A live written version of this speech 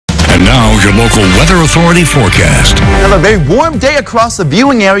your local Weather Authority forecast. Another very warm day across the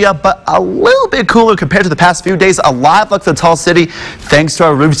viewing area, but a little bit cooler compared to the past few days. A live look at the Tall City. Thanks to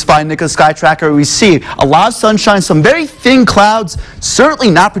our Roof by Nikka Sky Tracker, we see a lot of sunshine, some very thin clouds,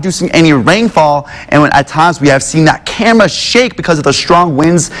 certainly not producing any rainfall. And at times we have seen that camera shake because of the strong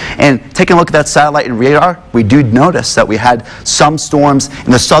winds. And taking a look at that satellite and radar, we do notice that we had some storms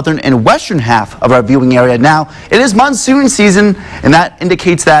in the southern and western half of our viewing area. Now, it is monsoon season, and that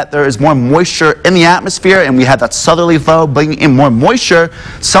indicates that there is more moisture in the atmosphere, and we have that southerly flow bringing in more moisture.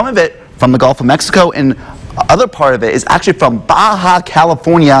 Some of it from the Gulf of Mexico, and other part of it is actually from Baja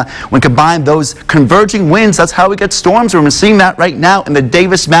California. When combined those converging winds, that's how we get storms. We're seeing that right now in the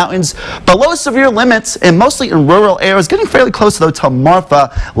Davis Mountains, below severe limits and mostly in rural areas, getting fairly close though to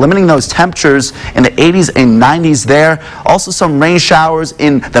Marfa, limiting those temperatures in the 80s and 90s there. Also some rain showers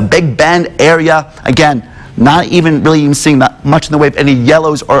in the Big Bend area. Again, not even really seeing that much in the way of any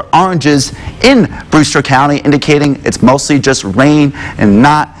yellows or oranges in Brewster County, indicating it's mostly just rain and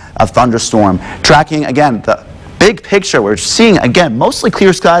not a thunderstorm. Tracking again the big picture, we're seeing again mostly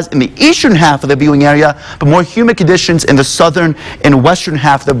clear skies in the eastern half of the viewing area, but more humid conditions in the southern and western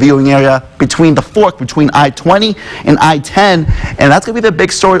half of the viewing area between the fork between I-20 and I-10. And that's going to be the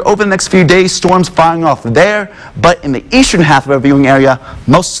big story over the next few days. Storms firing off there, but in the eastern half of our viewing area,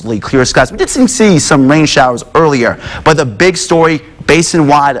 mostly clear skies. We did see some rain showers earlier, but the big story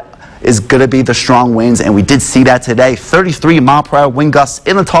basin-wide is going to be the strong winds, and we did see that today. 33-mile-per-hour wind gusts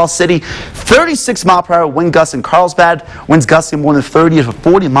in the Tall City, 36-mile-per-hour wind gusts in Carlsbad, winds gusting more than 30 to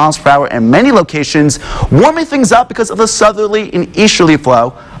 40 miles per hour in many locations, warming things up because of the southerly and easterly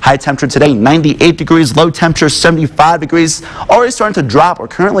flow. High temperature today, 98 degrees, low temperature, 75 degrees. Already starting to drop. We're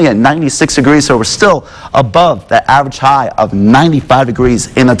currently at 96 degrees, so we're still above the average high of 95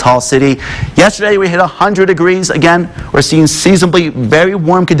 degrees in the Tall City. Yesterday, we hit 100 degrees. Again, we're seeing seasonably very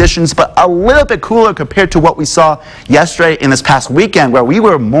warm conditions, but a little bit cooler compared to what we saw yesterday in this past weekend, where we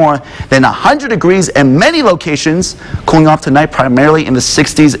were more than 100 degrees in many locations, cooling off tonight primarily in the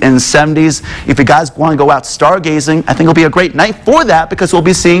 60s and 70s. If you guys want to go out stargazing, I think it'll be a great night for that, because we'll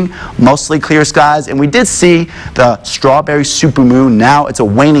be seeing mostly clear skies, and we did see the strawberry supermoon. Now it's a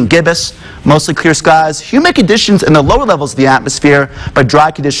waning gibbous, mostly clear skies, humid conditions in the lower levels of the atmosphere, but dry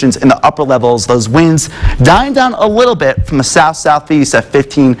conditions in the upper levels. Those winds dying down a little bit from the south-southeast at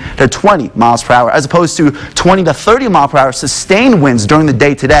 15 to 20 miles per hour, as opposed to 20 to 30 mile per hour sustained winds during the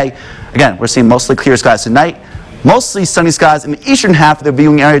day today. Again, we're seeing mostly clear skies tonight. Mostly sunny skies in the eastern half of the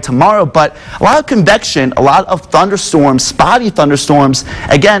viewing area tomorrow, but a lot of convection, a lot of thunderstorms, spotty thunderstorms,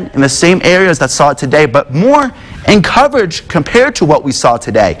 again, in the same areas that saw it today, but more in coverage compared to what we saw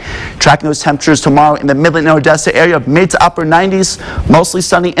today. Tracking those temperatures tomorrow in the Midland and Odessa area, mid to upper 90s, mostly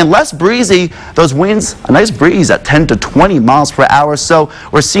sunny and less breezy. Those winds, a nice breeze at 10 to 20 miles per hour. So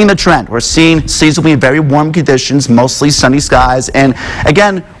we're seeing the trend. We're seeing seasonally very warm conditions, mostly sunny skies. And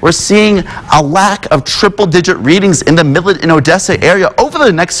again, we're seeing a lack of triple-digit readings in the Midland and Odessa area over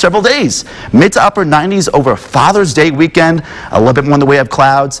the next several days. Mid to upper 90s over Father's Day weekend, a little bit more in the way of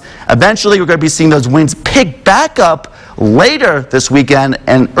clouds. Eventually, we're going to be seeing those winds pick back up later this weekend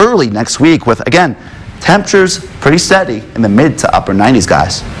and early next week, with again temperatures pretty steady in the mid to upper 90s,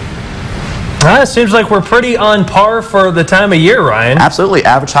 guys. It seems like we're pretty on par for the time of year, Ryan. Absolutely.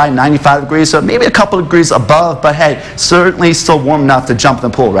 Average high 95 degrees, so maybe a couple of degrees above, but hey, certainly still warm enough to jump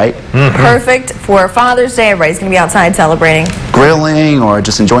in the pool, right? Perfect for Father's Day. Everybody's going to be outside celebrating. Grilling or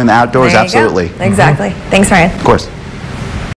just enjoying the outdoors, absolutely. Exactly. Thanks, Ryan. Of course.